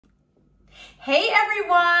Hey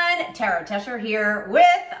everyone, Tara Tesher here with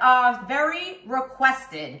a very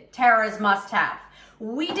requested Tara's must-have.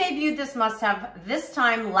 We debuted this must-have this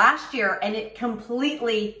time last year and it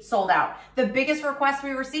completely sold out. The biggest request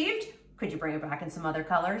we received, could you bring it back in some other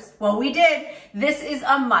colors? Well, we did. This is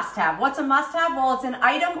a must-have. What's a must-have? Well, it's an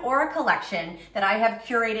item or a collection that I have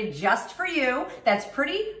curated just for you that's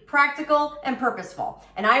pretty practical and purposeful.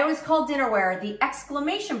 And I always call dinnerware the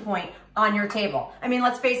exclamation point on your table. I mean,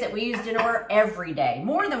 let's face it, we use dinnerware every day,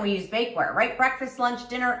 more than we use bakeware, right? Breakfast, lunch,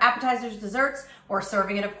 dinner, appetizers, desserts. We're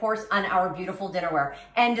serving it, of course, on our beautiful dinnerware.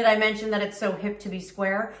 And did I mention that it's so hip to be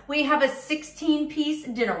square? We have a 16-piece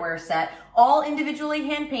dinnerware set, all individually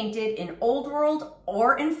hand-painted in old world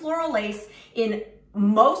or in floral lace in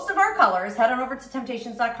most of our colors. Head on over to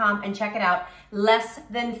temptations.com and check it out. Less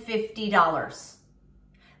than $50.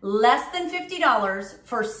 Less than $50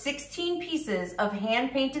 for 16 pieces of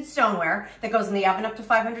hand-painted stoneware that goes in the oven up to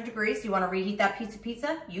 500 degrees. You want to reheat that piece of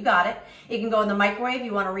pizza? You got it. It can go in the microwave.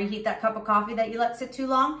 You want to reheat that cup of coffee that you let sit too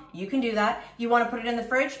long? You can do that. You want to put it in the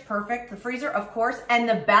fridge? Perfect. The freezer, of course. And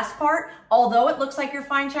the best part, although it looks like your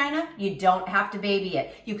fine china, you don't have to baby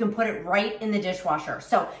it. You can put it right in the dishwasher.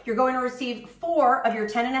 So you're going to receive 4 of your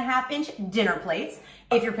 10.5-inch dinner plates.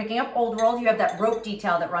 If you're picking up Old World, you have that rope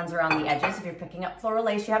detail that runs around the edges. If you're picking up floral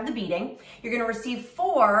lace, you have the beading. You're gonna receive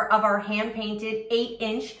 4 of our hand-painted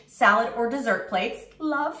 8-inch salad or dessert plates.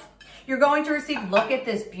 Love. You're going to receive, look at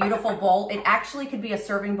this beautiful bowl. It actually could be a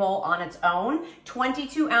serving bowl on its own.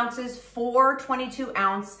 22 ounces, 4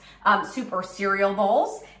 22-ounce soup or cereal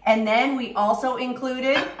bowls. And then we also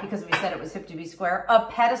included, because we said it was hip to be square, a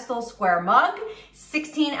pedestal square mug,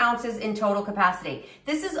 16 ounces in total capacity.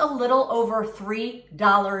 This is a little over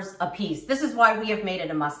 $3 a piece. This is why we have made it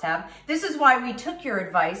a must-have. This is why we took your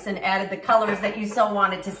advice and added the colors that you so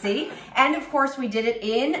wanted to see. And of course, we did it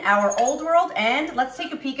in our Old World. And let's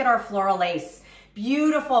take a peek at our floral lace.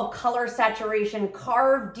 Beautiful color saturation,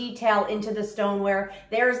 carved detail into the stoneware.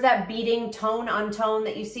 There's that beading tone on tone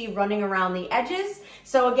that you see running around the edges.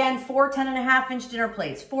 So again, 4 10.5-inch dinner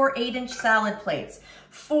plates, 4 8-inch salad plates,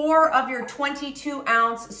 4 of your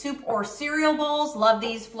 22-ounce soup or cereal bowls. Love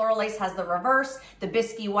these. Floral lace has the reverse, the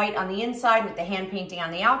biscuit white on the inside with the hand painting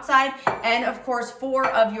on the outside. And of course, 4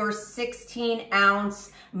 of your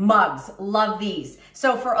 16-ounce mugs. Love these.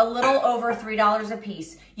 So for a little over $3 a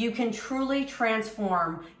piece, you can truly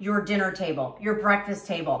transform your dinner table, your breakfast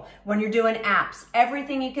table, when you're doing apps,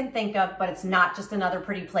 everything you can think of, but it's not just another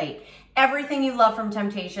pretty plate. Everything you love from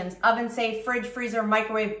Temptations, oven safe, fridge, freezer,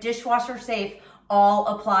 microwave, dishwasher safe, all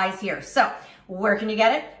applies here. So where can you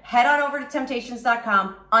get it? Head on over to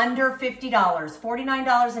temptations.com, under $50,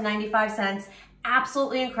 $49.95.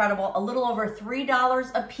 Absolutely incredible. A little over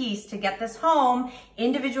 $3 a piece to get this home,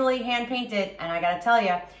 individually hand painted. And I gotta tell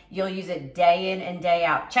you, you'll use it day in and day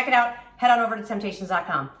out. Check it out. Head on over to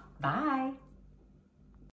temptations.com. Bye.